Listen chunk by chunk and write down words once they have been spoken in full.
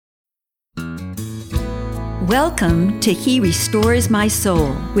Welcome to He Restores My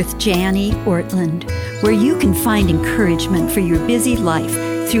Soul with Janie Ortland, where you can find encouragement for your busy life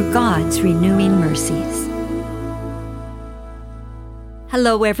through God's renewing mercies.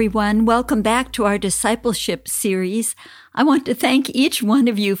 Hello, everyone. Welcome back to our discipleship series. I want to thank each one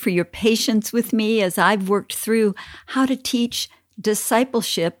of you for your patience with me as I've worked through how to teach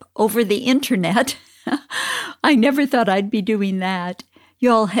discipleship over the internet. I never thought I'd be doing that.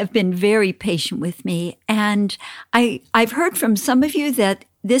 You all have been very patient with me, and I've heard from some of you that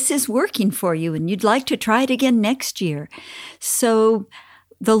this is working for you and you'd like to try it again next year. So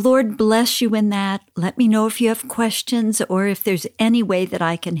the Lord bless you in that. Let me know if you have questions or if there's any way that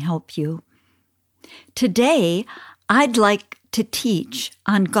I can help you. Today, I'd like to teach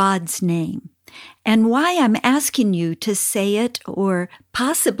on God's name and why I'm asking you to say it or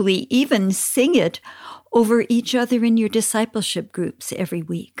possibly even sing it over each other in your discipleship groups every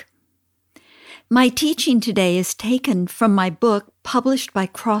week. My teaching today is taken from my book published by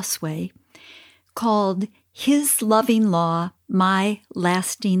Crossway called His Loving Law, My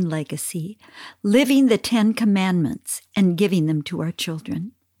Lasting Legacy, Living the 10 Commandments and Giving Them to Our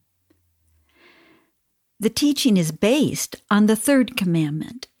Children. The teaching is based on the third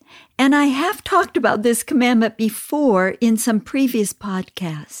commandment, and I have talked about this commandment before in some previous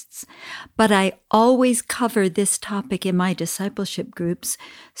podcasts, but I always cover this topic in my discipleship groups,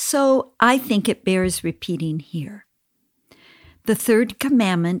 so I think it bears repeating here. The third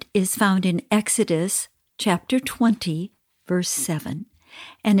commandment is found in Exodus chapter 20, verse 7,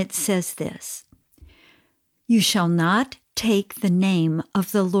 and it says this: "You shall not take the name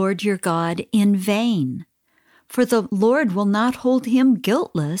of the Lord your God in vain, for the Lord will not hold him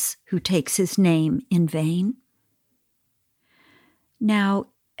guiltless who takes his name in vain." Now,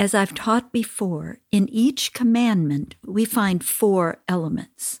 as I've taught before, in each commandment we find 4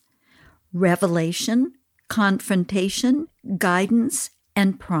 elements: revelation, confrontation, guidance,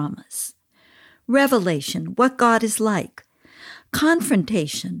 and promise. Revelation, what God is like.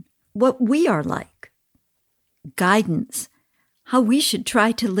 Confrontation, what we are like. Guidance, how we should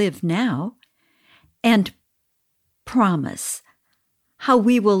try to live now. And promise, how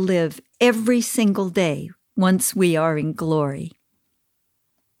we will live every single day once we are in glory.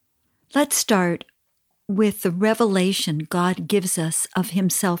 Let's start with the revelation God gives us of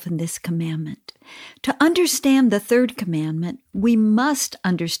himself in this commandment. To understand the third commandment, we must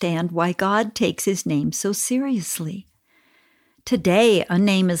understand why God takes his name so seriously. Today, a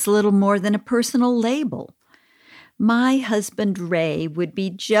name is little more than a personal label. My husband Ray would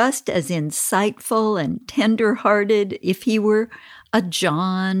be just as insightful and tender-hearted if he were a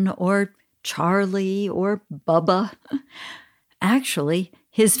John or Charlie or Bubba. Actually,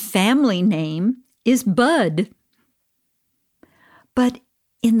 his family name is Bud. But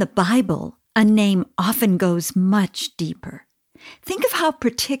in the Bible, a name often goes much deeper. Think of how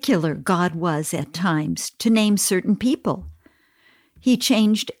particular God was at times to name certain people. He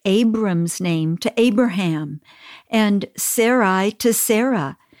changed Abram's name to Abraham and Sarai to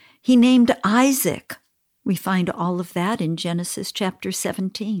Sarah. He named Isaac. We find all of that in Genesis chapter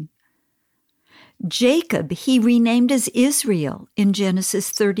 17. Jacob, he renamed as Israel in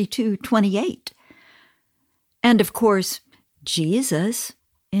Genesis 32:28. And of course, Jesus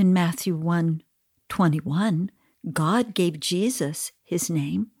in Matthew 1:21, God gave Jesus his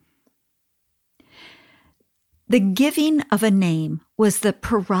name. The giving of a name was the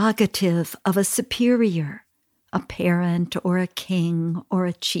prerogative of a superior, a parent or a king or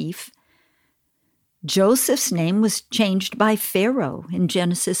a chief. Joseph's name was changed by Pharaoh in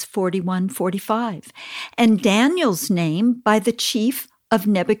Genesis 41:45, and Daniel's name by the chief of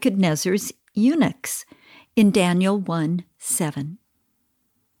Nebuchadnezzar's eunuchs in Daniel 1:7.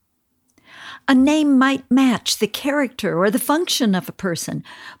 A name might match the character or the function of a person.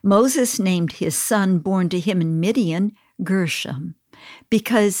 Moses named his son born to him in Midian Gershom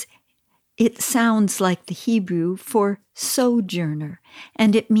because it sounds like the Hebrew for sojourner,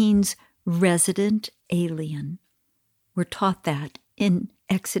 and it means resident alien. We're taught that in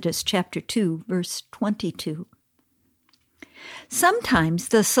Exodus chapter 2, verse 22. Sometimes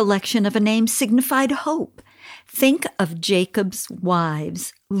the selection of a name signified hope. Think of Jacob's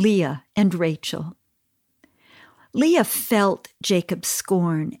wives, Leah and Rachel. Leah felt Jacob's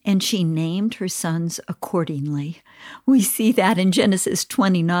scorn, and she named her sons accordingly. We see that in Genesis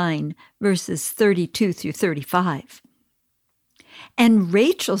 29, verses 32 through 35. And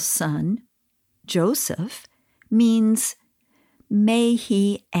Rachel's son, Joseph, means may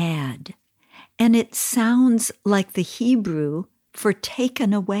he add, and it sounds like the Hebrew for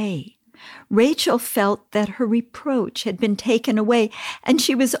taken away. Rachel felt that her reproach had been taken away, and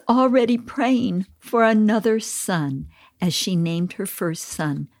she was already praying for another son as she named her first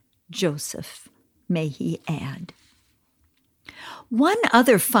son Joseph, may he add. One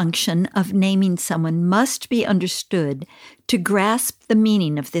other function of naming someone must be understood to grasp the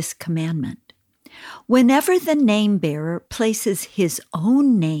meaning of this commandment. Whenever the name-bearer places his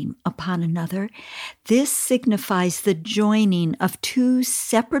own name upon another, this signifies the joining of two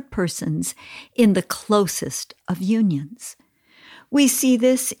separate persons in the closest of unions. We see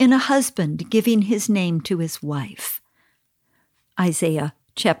this in a husband giving his name to his wife. Isaiah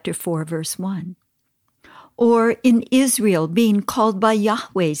chapter 4, verse 1. Or in Israel being called by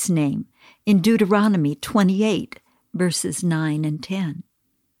Yahweh's name in Deuteronomy 28, verses 9 and 10.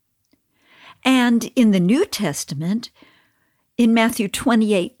 And in the New Testament, in Matthew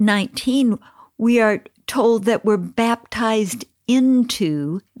 28:19, we are told that we're baptized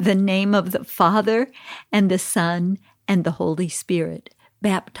into the name of the Father and the Son and the Holy Spirit,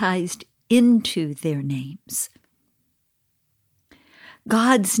 baptized into their names.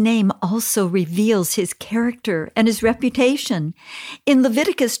 God's name also reveals his character and his reputation. In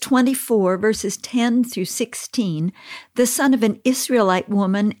Leviticus 24, verses 10 through 16, the son of an Israelite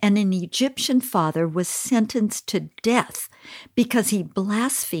woman and an Egyptian father was sentenced to death because he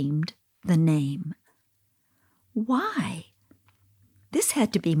blasphemed the name. Why? This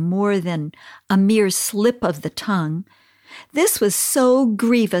had to be more than a mere slip of the tongue. This was so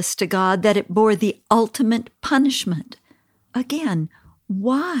grievous to God that it bore the ultimate punishment. Again,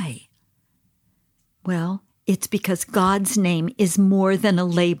 why? Well, it's because God's name is more than a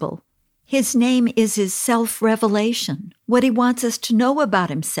label. His name is his self-revelation, what he wants us to know about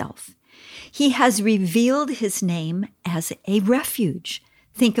himself. He has revealed his name as a refuge.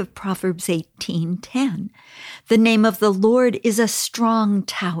 Think of Proverbs 18:10. The name of the Lord is a strong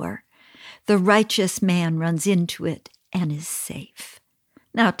tower. The righteous man runs into it and is safe.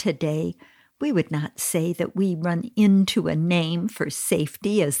 Now today, we would not say that we run into a name for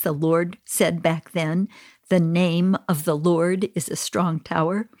safety, as the Lord said back then, the name of the Lord is a strong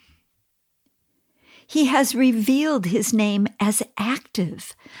tower. He has revealed his name as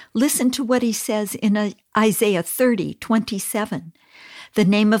active. Listen to what he says in Isaiah 30:27. The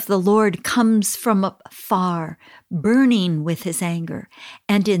name of the Lord comes from afar, burning with his anger,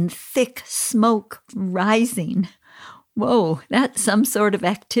 and in thick smoke rising. Whoa, that's some sort of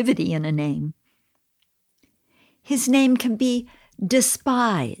activity in a name. His name can be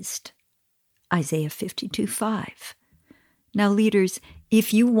despised. Isaiah 52:5. Now, leaders,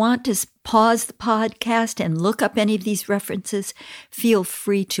 if you want to pause the podcast and look up any of these references, feel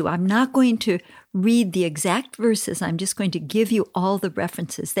free to. I'm not going to read the exact verses. I'm just going to give you all the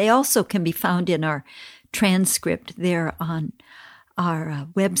references. They also can be found in our transcript there on our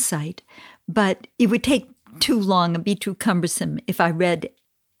website. But it would take too long and be too cumbersome if I read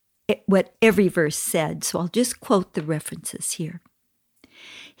what every verse said. So I'll just quote the references here.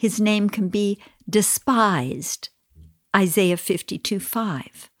 His name can be despised. Isaiah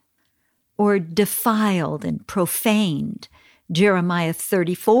 52:5, or defiled and profaned, Jeremiah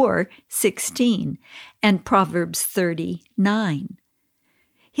 34:16, and Proverbs 30:9.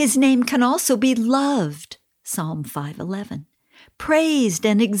 His name can also be loved, Psalm 5:11, praised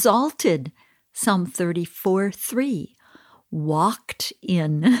and exalted, Psalm 34:3, walked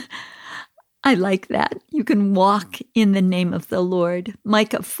in. I like that. You can walk in the name of the Lord,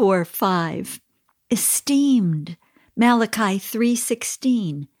 Micah 4:5, esteemed, Malachi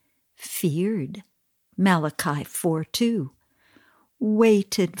 3:16, feared, Malachi 4:2,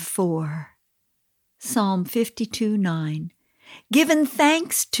 waited for, Psalm 52:9, given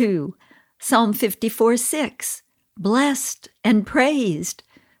thanks to, Psalm 54:6, blessed and praised,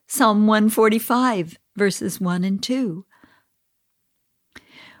 Psalm 145, verses 1 and 2.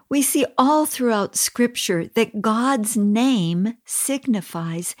 We see all throughout Scripture that God's name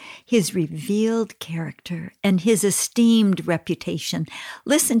signifies his revealed character and his esteemed reputation.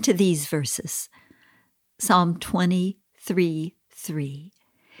 Listen to these verses. Psalm 23:3.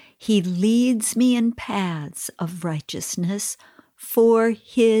 He leads me in paths of righteousness for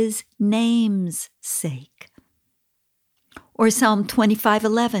his name's sake. Or Psalm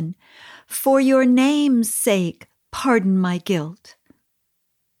 25:11. For your name's sake, pardon my guilt.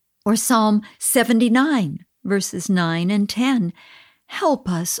 Or Psalm 79, verses 9 and 10. Help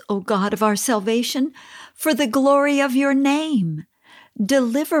us, O God of our salvation, for the glory of your name.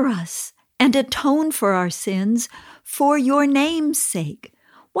 Deliver us and atone for our sins for your name's sake.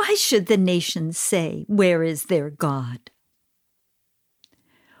 Why should the nations say, where is their God?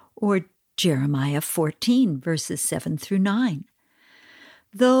 Or Jeremiah 14, verses 7 through 9.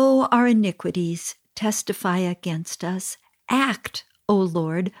 Though our iniquities testify against us, act, O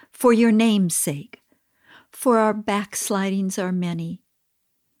Lord, for your name's sake. For our backslidings are many.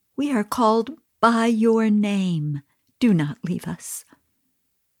 We are called by your name. Do not leave us.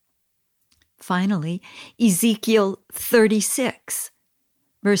 Finally, Ezekiel 36,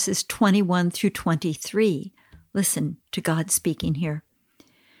 verses 21 through 23. Listen to God speaking here.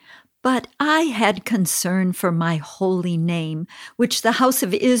 But I had concern for my holy name, which the house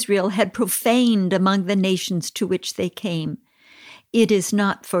of Israel had profaned among the nations to which they came. It is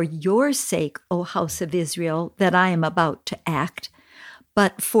not for your sake, O house of Israel, that I am about to act,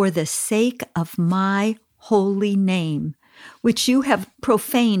 but for the sake of my holy name, which you have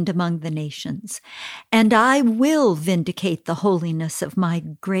profaned among the nations. And I will vindicate the holiness of my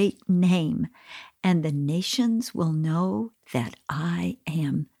great name, and the nations will know that I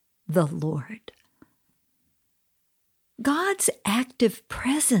am the Lord. God's active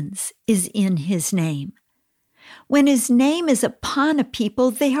presence is in his name. When his name is upon a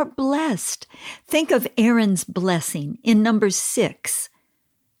people, they are blessed. Think of Aaron's blessing in Numbers 6,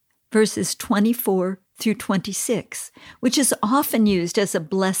 verses 24 through 26, which is often used as a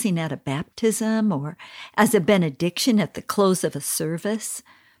blessing at a baptism or as a benediction at the close of a service.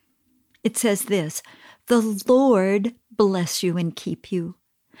 It says this, "The Lord bless you and keep you.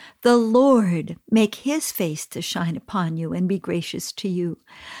 The Lord make his face to shine upon you and be gracious to you.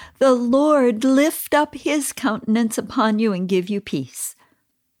 The Lord lift up his countenance upon you and give you peace."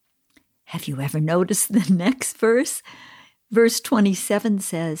 Have you ever noticed the next verse? Verse 27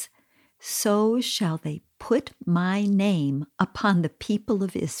 says, "So shall they put my name upon the people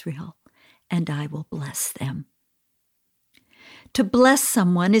of Israel, and I will bless them." To bless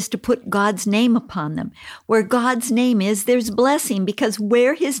someone is to put God's name upon them. Where God's name is, there's blessing, because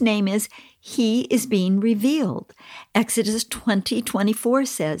where his name is, he is being revealed. Exodus 20:24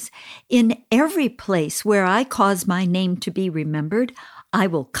 says, "In every place where I cause my name to be remembered, I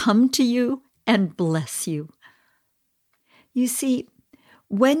will come to you and bless you." You see,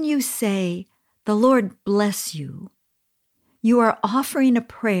 when you say, "The Lord bless you," you are offering a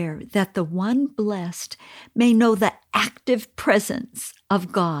prayer that the one blessed may know the active presence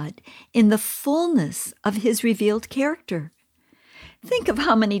of God in the fullness of his revealed character. Think of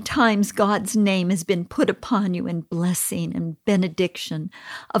how many times God's name has been put upon you in blessing and benediction,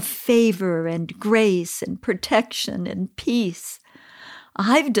 of favor and grace and protection and peace.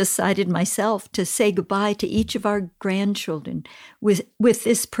 I've decided myself to say goodbye to each of our grandchildren with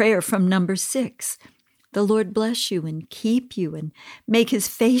this prayer from Numbers 6. The Lord bless you and keep you and make his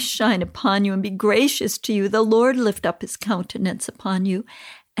face shine upon you and be gracious to you. The Lord lift up his countenance upon you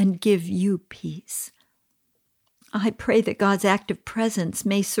and give you peace. I pray that God's active presence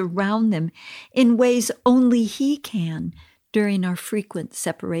may surround them in ways only he can during our frequent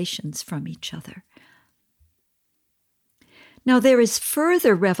separations from each other. Now, there is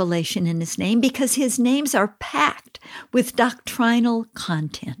further revelation in his name because his names are packed with doctrinal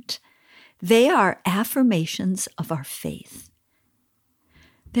content. They are affirmations of our faith.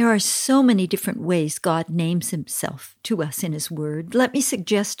 There are so many different ways God names himself to us in his word. Let me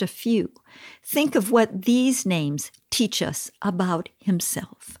suggest a few. Think of what these names teach us about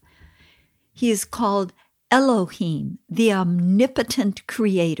himself. He is called Elohim, the omnipotent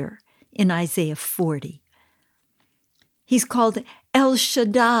creator, in Isaiah 40. He's called El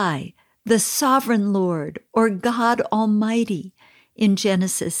Shaddai, the sovereign Lord, or God Almighty, in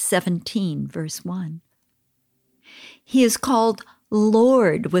Genesis 17, verse 1. He is called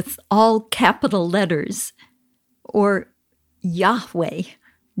Lord with all capital letters, or Yahweh,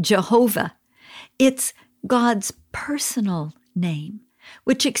 Jehovah. It's God's personal name,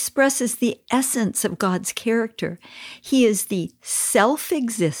 which expresses the essence of God's character. He is the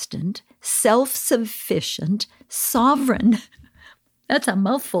self-existent, self-sufficient, sovereign. That's a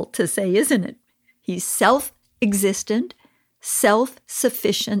mouthful to say, isn't it? He's self-existent,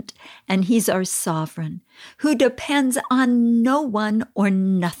 self-sufficient, and he's our sovereign, who depends on no one or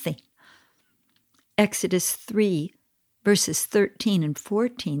nothing. Exodus 3, verses 13 and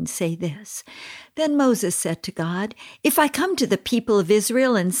 14 say this, "Then Moses said to God, 'If I come to the people of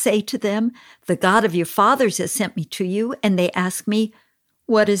Israel and say to them, the God of your fathers has sent me to you, and they ask me,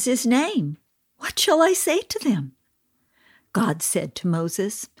 what is his name? What shall I say to them?' God said to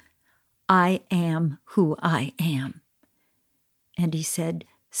Moses, 'I am who I am.' And he said,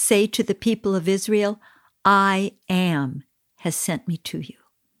 'Say to the people of Israel, I am has sent me to you.'"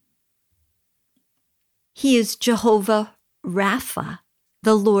 He is Jehovah Rapha,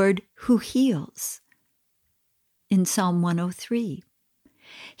 the Lord who heals, in Psalm 103.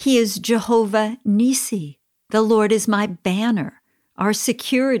 He is Jehovah Nissi, the Lord is my banner, our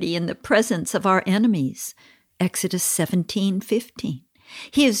security in the presence of our enemies, Exodus 17:15.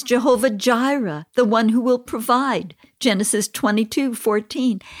 He is Jehovah Jireh, the one who will provide, Genesis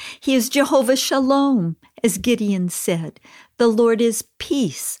 22:14. He is Jehovah Shalom, as Gideon said. The Lord is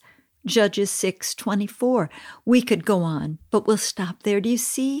peace, Judges 6:24. We could go on, but we'll stop there. Do you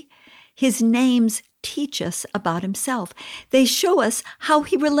see? His names teach us about himself. They show us how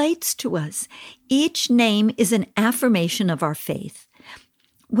he relates to us. Each name is an affirmation of our faith.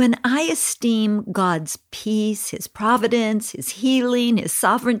 When I esteem God's peace, his providence, his healing, his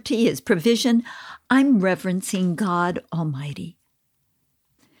sovereignty, his provision, I'm reverencing God Almighty.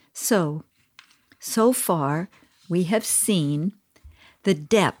 So far, we have seen the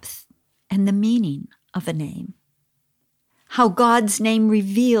depth and the meaning of a name. How God's name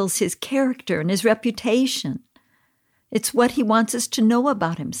reveals his character and his reputation. It's what he wants us to know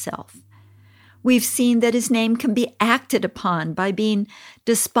about himself. We've seen that his name can be acted upon by being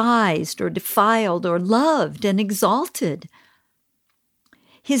despised or defiled or loved and exalted.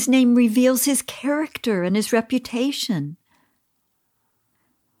 His name reveals his character and his reputation.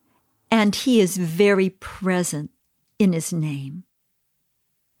 And he is very present in his name.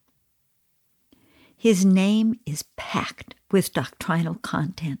 His name is packed with doctrinal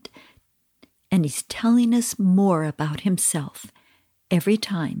content, and he's telling us more about himself every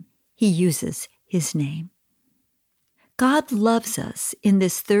time he uses his name. God loves us in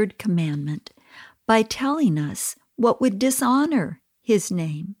this third commandment by telling us what would dishonor his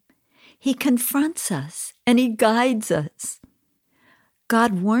name. He confronts us and he guides us.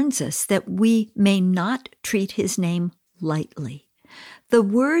 God warns us that we may not treat his name lightly. The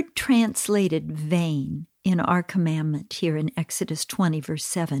word translated vain in our commandment here in Exodus 20, verse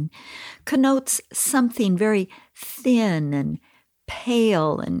 7, connotes something very thin and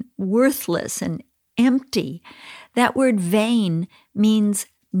pale and worthless and empty. That word vain means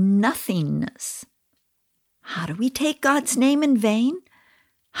nothingness. How do we take God's name in vain?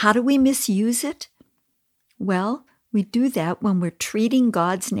 How do we misuse it? Well, we do that when we're treating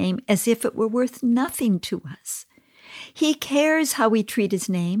God's name as if it were worth nothing to us. He cares how we treat his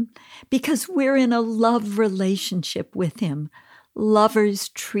name because we're in a love relationship with him. Lovers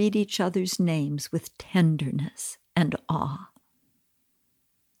treat each other's names with tenderness and awe.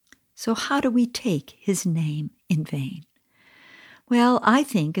 So how do we take his name in vain? Well, I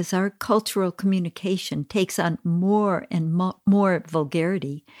think as our cultural communication takes on more and more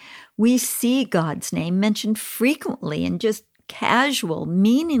vulgarity, we see God's name mentioned frequently in just casual,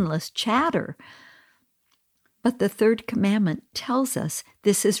 meaningless chatter. But the third commandment tells us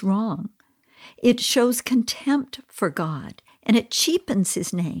this is wrong. It shows contempt for God, and it cheapens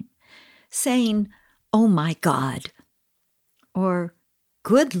his name, saying, "Oh my God," or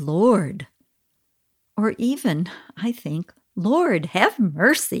 "Good Lord," or even, I think, "Lord, have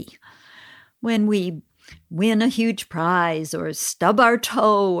mercy," when we win a huge prize or stub our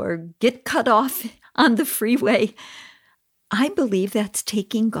toe or get cut off on the freeway. I believe that's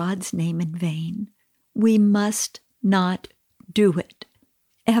taking God's name in vain. We must not do it,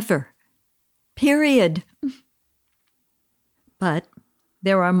 ever, period. But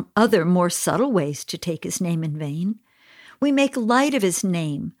there are other more subtle ways to take his name in vain. We make light of his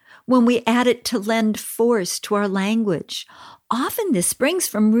name when we add it to lend force to our language. Often this springs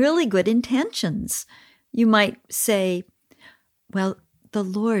from really good intentions. You might say, "Well, the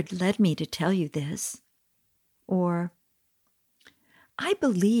Lord led me to tell you this," or "I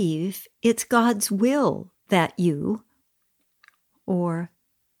believe it's God's will that you," or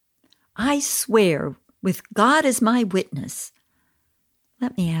 "I swear with God as my witness."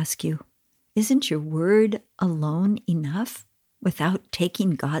 Let me ask you, isn't your word alone enough without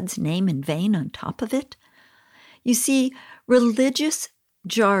taking God's name in vain on top of it? You see, religious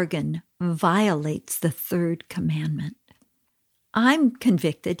jargon violates the third commandment. I'm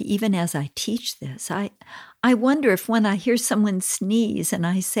convicted even as I teach this. I wonder if when I hear someone sneeze and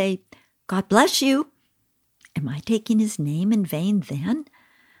I say, "God bless you," am I taking his name in vain then?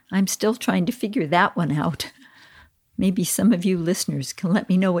 I'm still trying to figure that one out. Maybe some of you listeners can let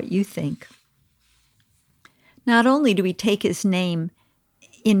me know what you think. Not only do we take his name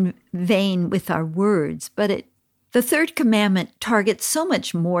in vain with our words, but the third commandment targets so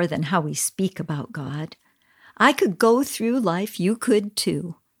much more than how we speak about God. I could go through life, you could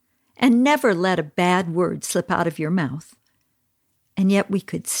too, and never let a bad word slip out of your mouth. And yet we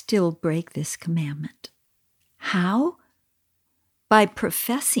could still break this commandment. How? By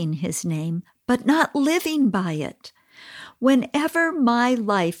professing his name, but not living by it. Whenever my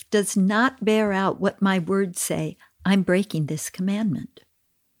life does not bear out what my words say, I'm breaking this commandment.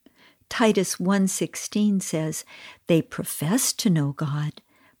 Titus 1:16 says, "They profess to know God,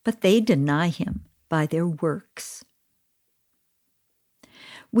 but they deny him by their works."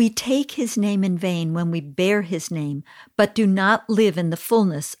 We take his name in vain when we bear his name, but do not live in the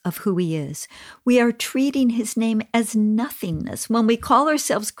fullness of who he is. We are treating his name as nothingness when we call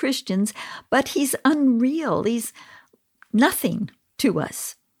ourselves Christians, but he's unreal. He's nothing to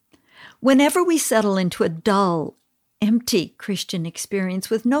us. Whenever we settle into a dull, empty Christian experience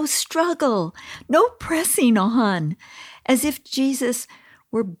with no struggle, no pressing on, as if Jesus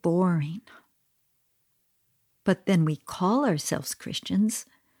were boring, but then we call ourselves Christians,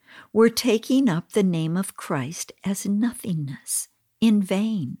 we're taking up the name of Christ as nothingness, in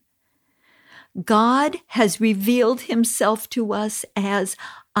vain. God has revealed himself to us as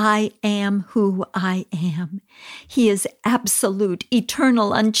I am who I am. He is absolute,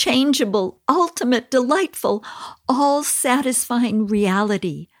 eternal, unchangeable, ultimate, delightful, all-satisfying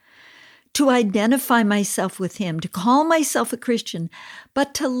reality. To identify myself with him, to call myself a Christian,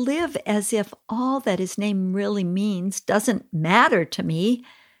 but to live as if all that his name really means doesn't matter to me,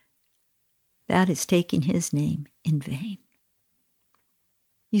 that is taking his name in vain.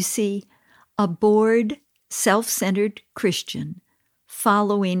 You see, a bored, self-centered Christian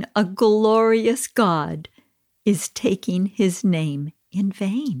following a glorious God is taking his name in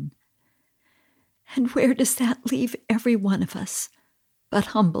vain. And where does that leave every one of us but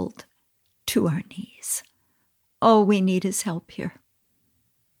humbled to our knees? Oh, we need his help here.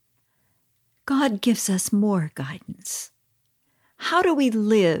 God gives us more guidance. How do we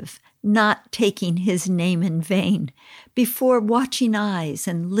live not taking his name in vain before watching eyes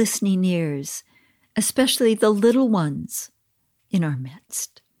and listening ears, especially the little ones in our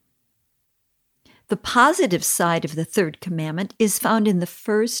midst? The positive side of the third commandment is found in the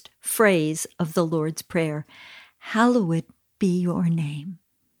first phrase of the Lord's Prayer, "Hallowed be your name."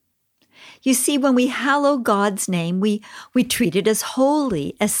 You see, when we hallow God's name, we treat it as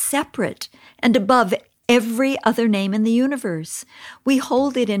holy, as separate, and above every other name in the universe. We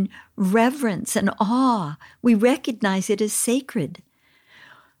hold it in reverence and awe. We recognize it as sacred.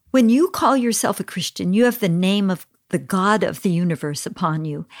 When you call yourself a Christian, you have the name of the God of the universe upon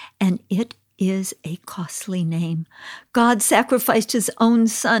you, and it is a costly name. God sacrificed his own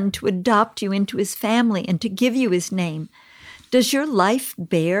son to adopt you into his family and to give you his name. Does your life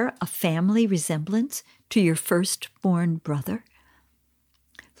bear a family resemblance to your firstborn brother?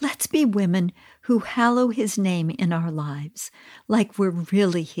 Let's be women who hallow his name in our lives like we're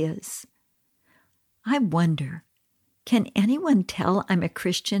really his. I wonder, can anyone tell I'm a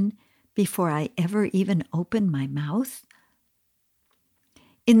Christian before I ever even open my mouth?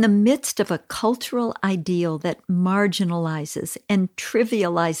 In the midst of a cultural ideal that marginalizes and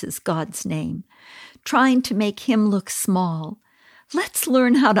trivializes God's name, trying to make him look small, let's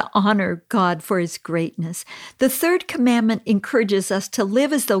learn how to honor God for his greatness. The third commandment encourages us to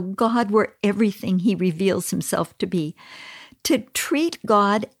live as though God were everything he reveals himself to be, to treat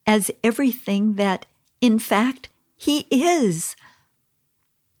God as everything that, in fact, he is.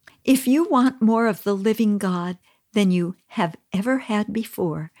 If you want more of the living God than you have ever had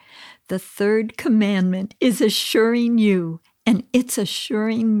before, the third commandment is assuring you, and it's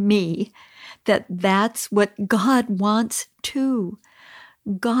assuring me, that that's what God wants too.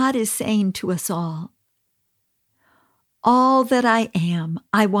 God is saying to us all that I am,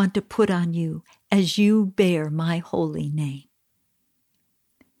 I want to put on you as you bear my holy name.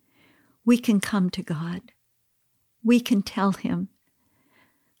 We can come to God. We can tell him,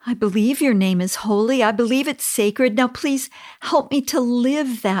 I believe your name is holy. I believe it's sacred. Now please help me to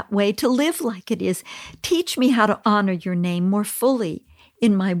live that way, to live like it is. Teach me how to honor your name more fully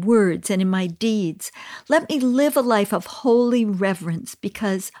in my words and in my deeds. Let me live a life of holy reverence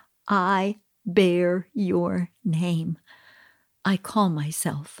because I bear your name. I call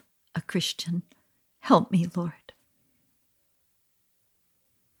myself a Christian. Help me, Lord.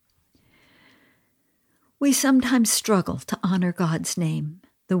 We sometimes struggle to honor God's name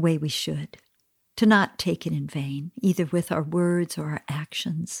the way we should, to not take it in vain, either with our words or our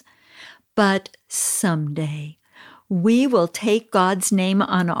actions. But someday, we will take God's name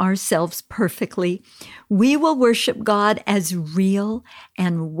on ourselves perfectly. We will worship God as real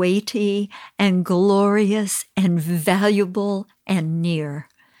and weighty and glorious and valuable and near.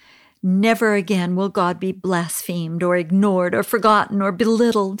 Never again will God be blasphemed or ignored or forgotten or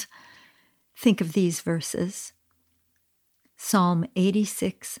belittled. Think of these verses. Psalm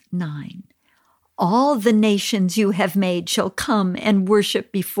 86:9. All the nations you have made shall come and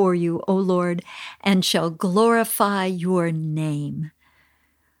worship before you, O Lord, and shall glorify your name.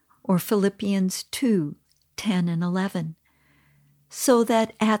 Or Philippians 2:10 and 11. so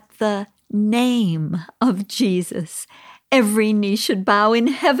that at the name of Jesus, every knee should bow in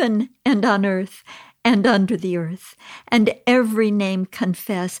heaven and on earth and under the earth, and every name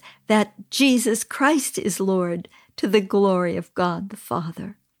confess that Jesus Christ is Lord, to the glory of God the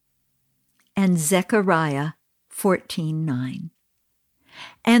Father. And Zechariah 14:9.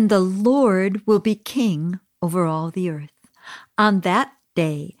 And the Lord will be king over all the earth. On that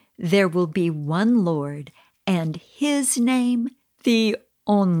day there will be one Lord, and his name the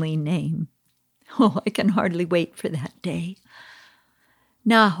only name. Oh, I can hardly wait for that day.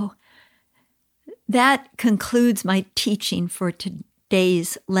 Now, that concludes my teaching for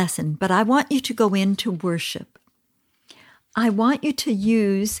today's lesson, but I want you to go into worship. I want you to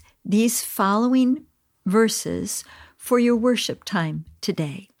use these following verses for your worship time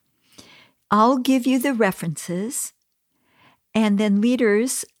today. I'll give you the references, and then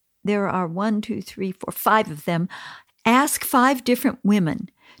leaders, there are 5 of them, ask 5 different women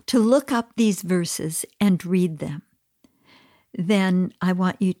to look up these verses and read them. Then I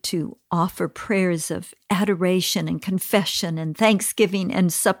want you to offer prayers of adoration and confession and thanksgiving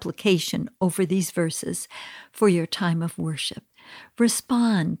and supplication over these verses for your time of worship.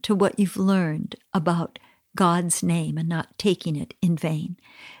 Respond to what you've learned about God's name and not taking it in vain.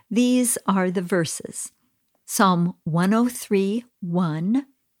 These are the verses: Psalm 103:1,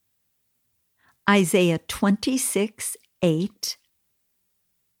 Isaiah 26:8,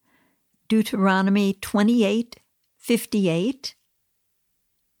 Deuteronomy 28:58,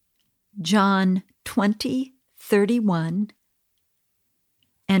 John 20:31,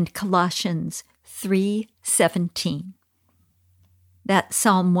 and Colossians 3:17. That's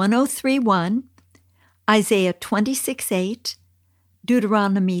Psalm 103:1, Isaiah 26:8,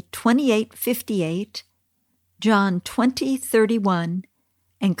 Deuteronomy 28:58, John 20:31,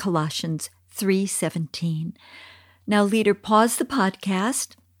 and Colossians 3:17. Now, leader, pause the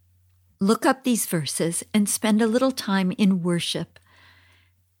podcast, look up these verses, and spend a little time in worship,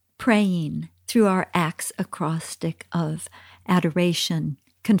 praying through our Acts acrostic of adoration,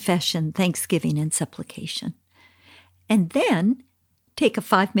 confession, thanksgiving, and supplication. And then take a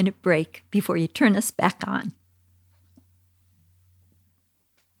 5-minute break before you turn us back on.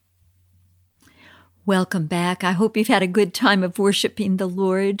 Welcome back. I hope you've had a good time of worshiping the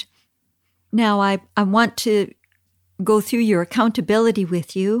Lord. Now, I want to go through your accountability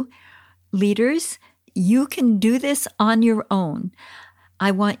with you. Leaders, you can do this on your own.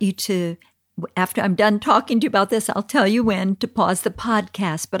 I want you to, after I'm done talking to you about this, I'll tell you when to pause the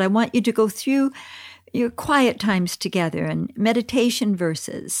podcast, but I want you to go through your quiet times together and meditation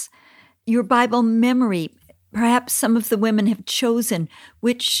verses, your Bible memory. Perhaps some of the women have chosen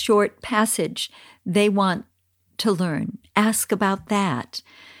which short passage they want to learn. Ask about that.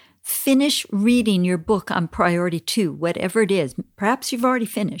 Finish reading your book on Priority 2, whatever it is. Perhaps you've already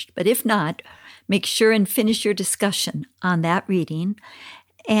finished, but if not, make sure and finish your discussion on that reading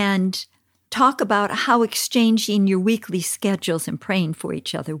and talk about how exchanging your weekly schedules and praying for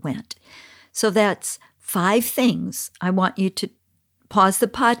each other went. So that's 5 things I want you to pause the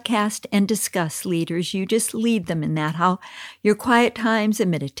podcast and discuss, leaders. You just lead them in that, how your quiet times and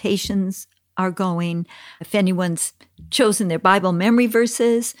meditations are going. If anyone's chosen their Bible memory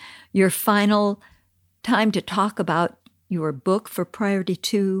verses, your final time to talk about your book for Priority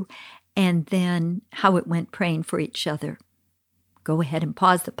 2, and then how it went praying for each other. Go ahead and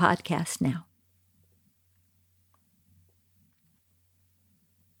pause the podcast now.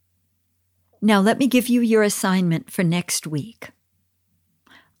 Now, let me give you your assignment for next week.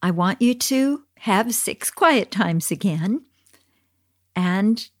 I want you to have 6 quiet times again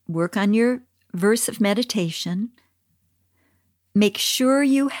and work on your verse of meditation. Make sure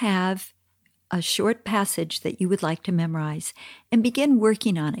you have a short passage that you would like to memorize and begin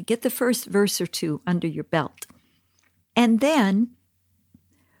working on it. Get the first verse or 2 under your belt. And then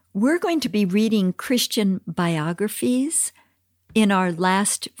we're going to be reading Christian biographies in our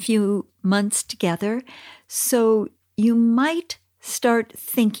last few months together. So you might start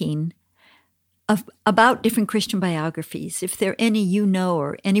thinking about different Christian biographies, if there are any you know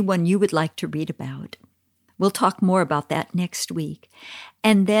or anyone you would like to read about. We'll talk more about that next week.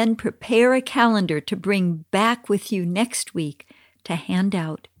 And then prepare a calendar to bring back with you next week to hand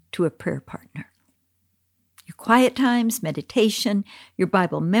out to a prayer partner. Your quiet times, meditation, your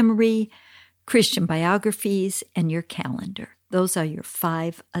Bible memory, Christian biographies, and your calendar. Those are your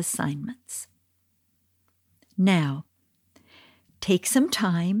 5 assignments. Now, take some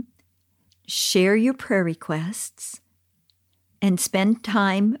time, share your prayer requests, and spend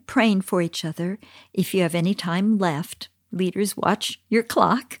time praying for each other. If you have any time left, leaders, watch your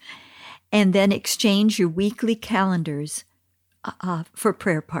clock, and then exchange your weekly calendars for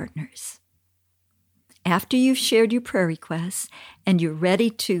prayer partners. After you've shared your prayer requests and you're ready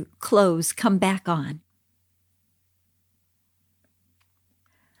to close, come back on.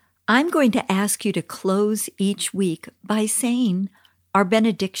 I'm going to ask you to close each week by saying our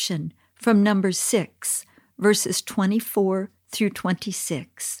benediction from Numbers 6, verses 24 through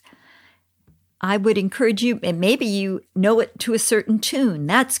 26. I would encourage you, and maybe you know it to a certain tune.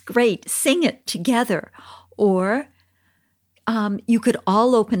 That's great. Sing it together. Or you could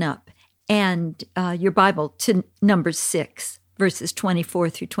all open up and your Bible to Numbers 6, verses 24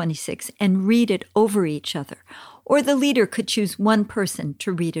 through 26, and read it over each other. Or the leader could choose one person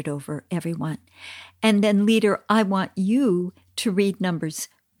to read it over everyone. And then, leader, I want you to read Numbers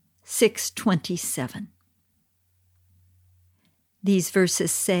 6:27. These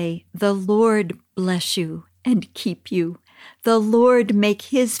verses say, "The Lord bless you and keep you. The Lord make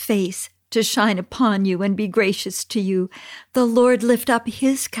his face to shine upon you and be gracious to you. The Lord lift up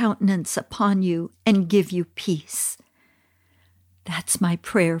his countenance upon you and give you peace." That's my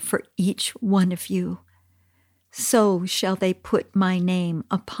prayer for each one of you. So shall they put my name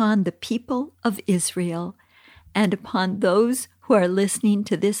upon the people of Israel and upon those who are listening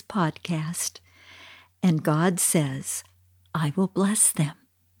to this podcast. And God says, I will bless them.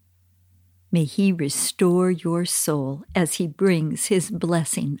 May he restore your soul as he brings his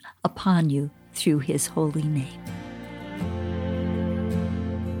blessing upon you through his holy name.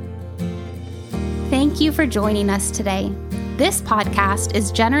 Thank you for joining us today. This podcast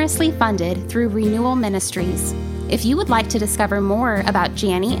is generously funded through Renewal Ministries. If you would like to discover more about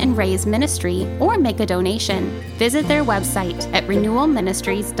Janie and Ray's ministry or make a donation, visit their website at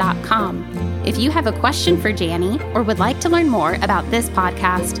renewalministries.com. If you have a question for Janie or would like to learn more about this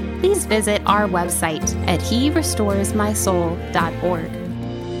podcast, please visit our website at herestoresmysoul.org.